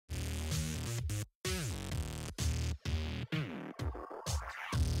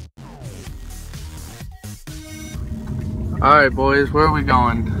Alright boys, where are we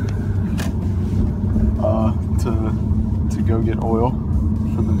going? To go get oil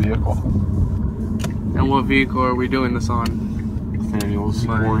for the vehicle. And what vehicle are we doing this on? Nathaniel's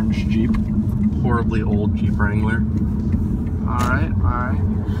orange Jeep. Horribly old Jeep Wrangler. Alright.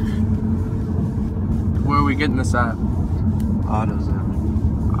 Where are we getting this at?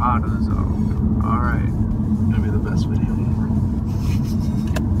 AutoZone. AutoZone. Alright. Gonna be the best video ever.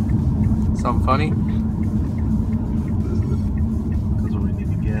 Something funny? That's what we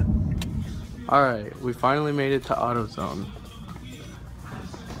need to get. Alright, we finally made it to AutoZone.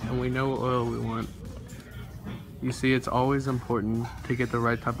 And we know what oil we want. You see, it's always important to get the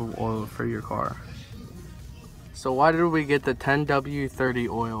right type of oil for your car. So why did we get the 10W30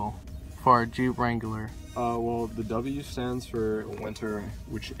 oil for our Jeep Wrangler? Well, the W stands for winter,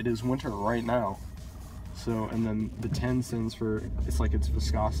 which it is winter right now. So, and then the 10 stands for, it's like its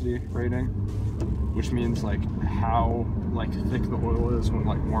viscosity rating, which means like how like thick the oil is when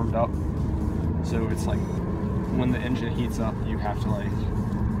like warmed up. So it's like when the engine heats up, you have to like,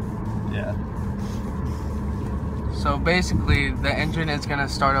 yeah. So basically, the engine is going to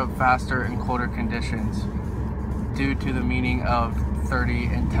start up faster in colder conditions due to the meaning of 30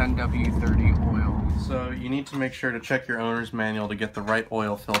 and 10W30 oil. So you need to make sure to check your owner's manual to get the right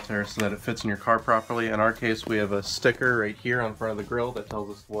oil filter so that it fits in your car properly. In our case, we have a sticker right here on front of the grill that tells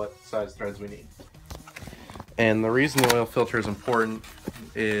us what size threads we need. And the reason the oil filter is important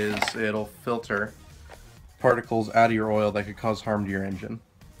is it'll filter particles out of your oil that could cause harm to your engine.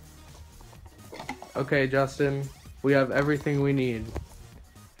 Okay, Justin, we have everything we need.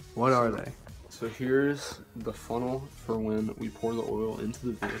 What are they? So here's the funnel for when we pour the oil into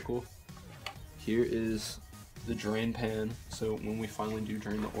the vehicle. Here is the drain pan, so when we finally do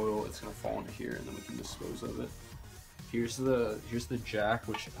drain the oil, it's gonna fall into here and then we can dispose of it. Here's the jack,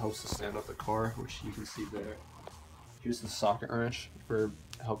 which helps to stand up the car, which you can see there. Here's the socket wrench for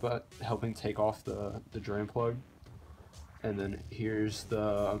helping take off the drain plug. And then here's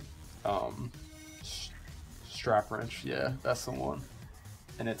the strap wrench, yeah, that's the one.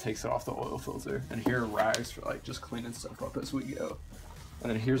 And it takes it off the oil filter. And here are rags for like just cleaning stuff up as we go. And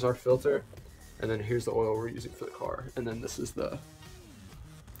then here's our filter. And then here's the oil we're using for the car. And then this is the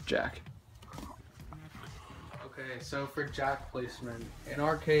jack. Okay, so for jack placement, in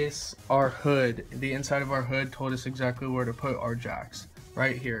our case, our hood, the inside of our hood told us exactly where to put our jacks,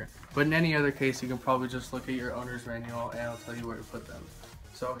 right here. But in any other case, you can probably just look at your owner's manual and it'll tell you where to put them.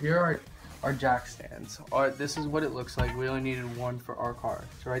 So here are our jack stands. This is what it looks like. We only needed one for our car.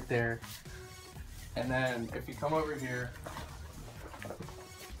 It's right there. And then if you come over here,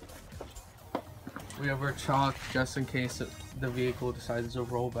 we have our chalk just in case the vehicle decides to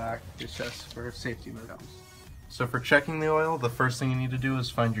roll back. It's just for safety measures. So for checking the oil, the first thing you need to do is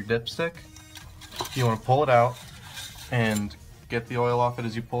find your dipstick. You want to pull it out and get the oil off it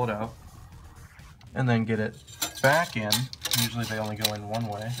as you pull it out. And then get it back in. Usually they only go in one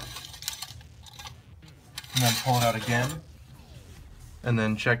way. And then pull it out again. And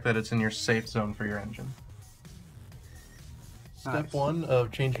then check that it's in your safe zone for your engine. Step one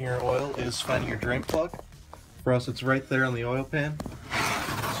of changing your oil is finding your drain plug. For us, it's right there on the oil pan.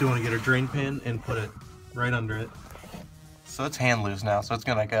 So you want to get a drain pan and put it right under it. So it's hand loose now, so it's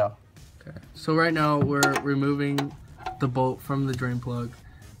gonna go. Okay. So right now we're removing the bolt from the drain plug,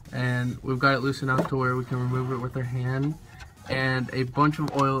 and we've got it loose enough to where we can remove it with our hand, and a bunch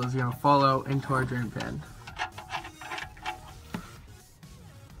of oil is gonna fall out into our drain pan.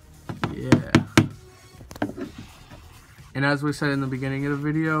 Yeah. And as we said in the beginning of the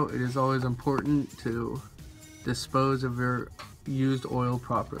video, it is always important to dispose of your used oil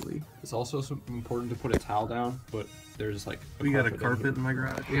properly. It's also important to put a towel down, but there's like We got a carpet in my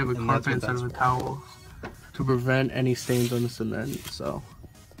garage. We have a carpet instead of a towel to prevent any stains on the cement, so.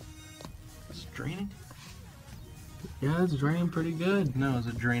 Is it draining? Yeah, it's draining pretty good. No, is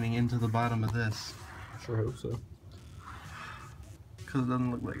it draining into the bottom of this? Sure hope so. Because it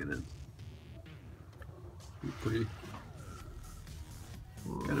doesn't look like it is. Pretty.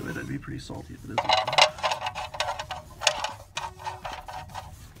 Gotta admit, it'd be pretty salty if it isn't.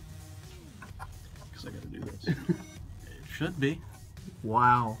 Because I gotta do this. It should be.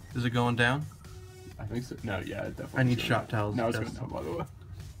 Wow. Is it going down? I think so. No, yeah, it definitely. I need shop towels. No, it's to going test down, by the way.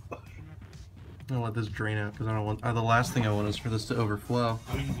 I'm gonna let this drain out because I don't want. The last thing I want is for this to overflow.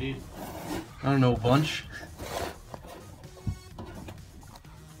 What do you need? I don't know, a bunch.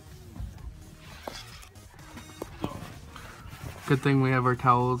 Good thing we have our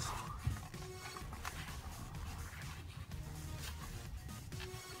towels.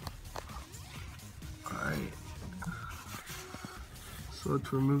 Alright. So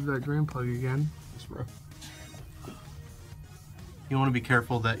let's remove that drain plug again. Yes, bro. You want to be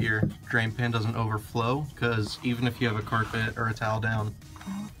careful that your drain pan doesn't overflow, because even if you have a carpet or a towel down,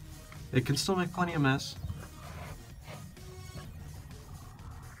 it can still make plenty of mess.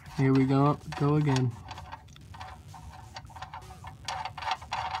 Here we go again.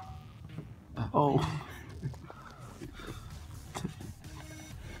 Oh.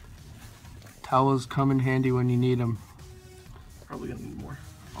 Towels come in handy when you need them. Probably gonna need more.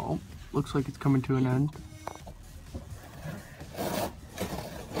 Oh, looks like it's coming to an end.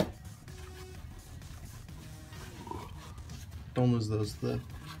 Don't lose the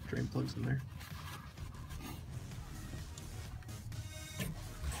drain plugs in there.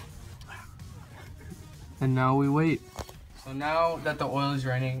 And now we wait. So now that the oil is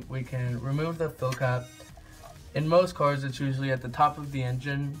draining, we can remove the fill cap. In most cars, it's usually at the top of the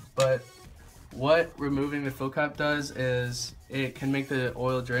engine, but what removing the fill cap does is it can make the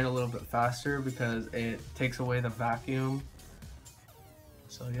oil drain a little bit faster because it takes away the vacuum.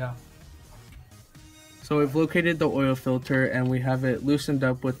 So yeah. So we've located the oil filter and we have it loosened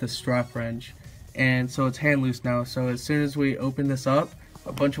up with the strap wrench. And so it's hand loose now. So as soon as we open this up,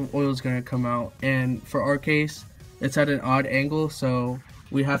 a bunch of oil is going to come out. And for our case, it's at an odd angle, so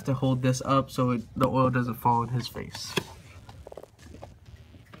we have to hold this up so the oil doesn't fall in his face.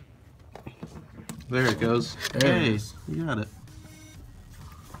 There it goes. There it Hey, is. you got it.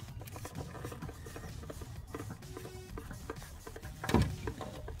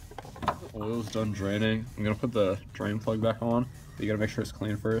 Oil's done draining. I'm gonna put the drain plug back on. But you gotta make sure it's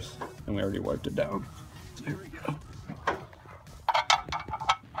clean first, and we already wiped it down. So here we go.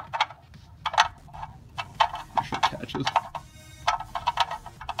 Make sure it catches.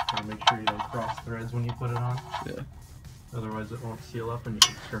 Gotta make sure you don't cross threads when you put it on. Yeah. Otherwise it won't seal up and you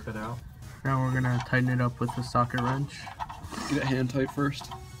can strip it out. Now we're going to tighten it up with the socket wrench. Get it hand tight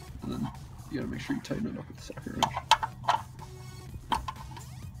first, and then you gotta make sure you tighten it up with the socket wrench.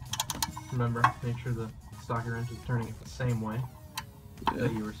 Remember, make sure the socket wrench is turning it the same way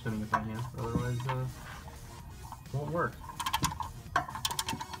that you were spinning it by hand. Otherwise, it won't work.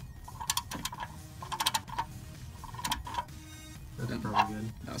 That's probably good.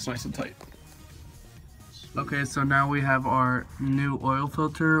 Now it's nice and tight. Okay, so now we have our new oil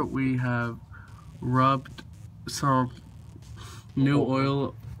filter. We have rubbed some new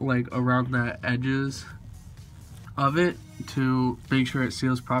oil like around the edges of it to make sure it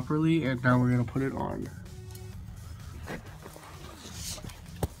seals properly, and now we're gonna put it on.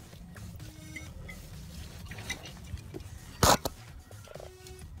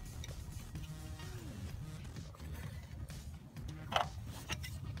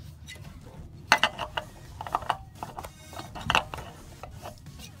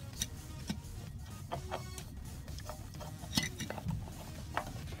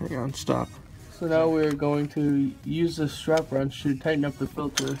 Hang on, stop. So now we're going to use the strap wrench to tighten up the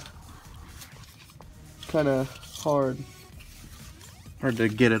filter. It's kind of hard. Hard to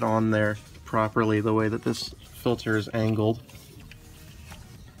get it on there properly the way that this filter is angled.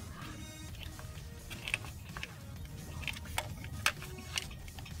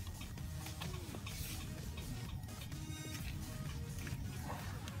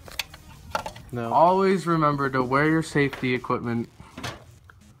 No. Always remember to wear your safety equipment.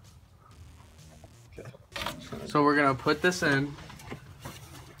 So we're gonna put this in.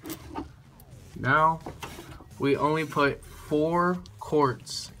 Now, we only put 4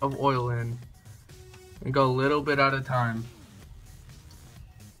 quarts of oil in and go a little bit at a time.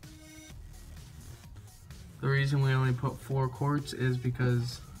 The reason we only put 4 quarts is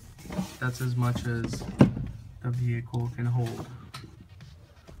because that's as much as the vehicle can hold.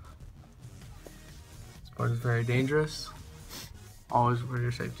 This part is very dangerous. Always wear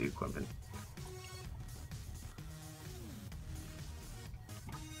your safety equipment.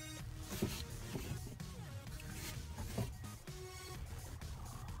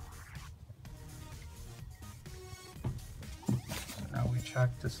 Now we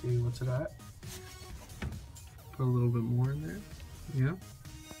check to see what's it at. Put a little bit more in there. Yeah.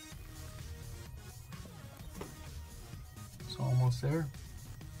 It's almost there.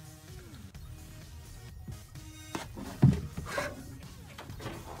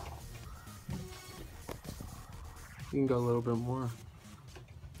 You can go a little bit more.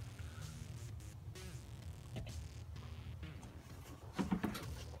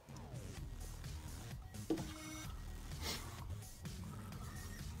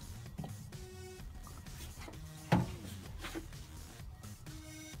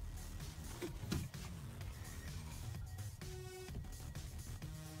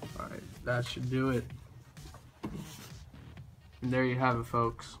 Alright, that should do it. And there you have it,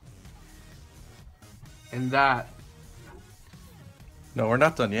 folks. And that No, we're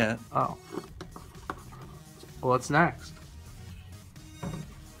not done yet. Oh. What's next?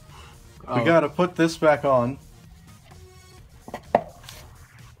 We gotta put this back on.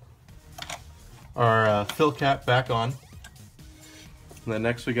 Our fill cap back on. And then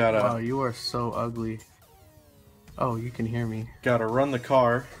next we gotta Wow, you are so ugly. Oh, you can hear me. gotta run the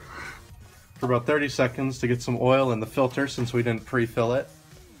car for about 30 seconds to get some oil in the filter since we didn't pre-fill it.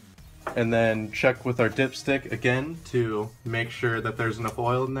 And then check with our dipstick again to make sure that there's enough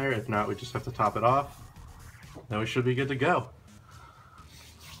oil in there. If not, we just have to top it off. Then we should be good to go.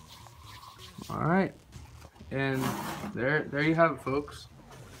 All right, and there you have it, folks.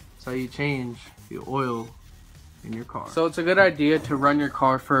 That's how you change the oil in your car. So it's a good idea to run your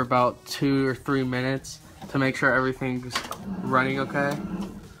car for about 2 or 3 minutes to make sure everything's running okay.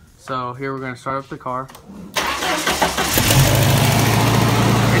 So here we're gonna start up the car.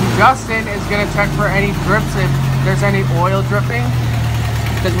 And Justin is gonna check for any drips if there's any oil dripping,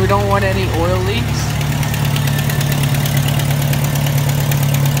 because we don't want any oil leaks.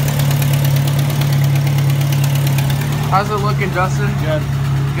 How's it looking, Justin? Good.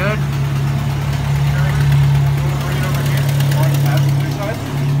 Good?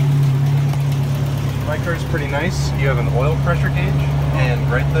 My car's pretty nice. You have an oil pressure gauge, and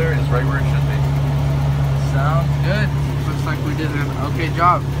right there is right where it should be. Sounds good. Looks like we did an okay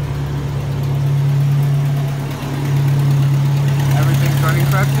job. Everything's running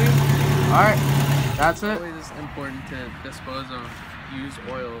correctly? Alright, that's it. It's always important to dispose of used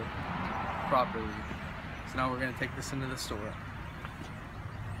oil properly. So now we're going to take this into the store.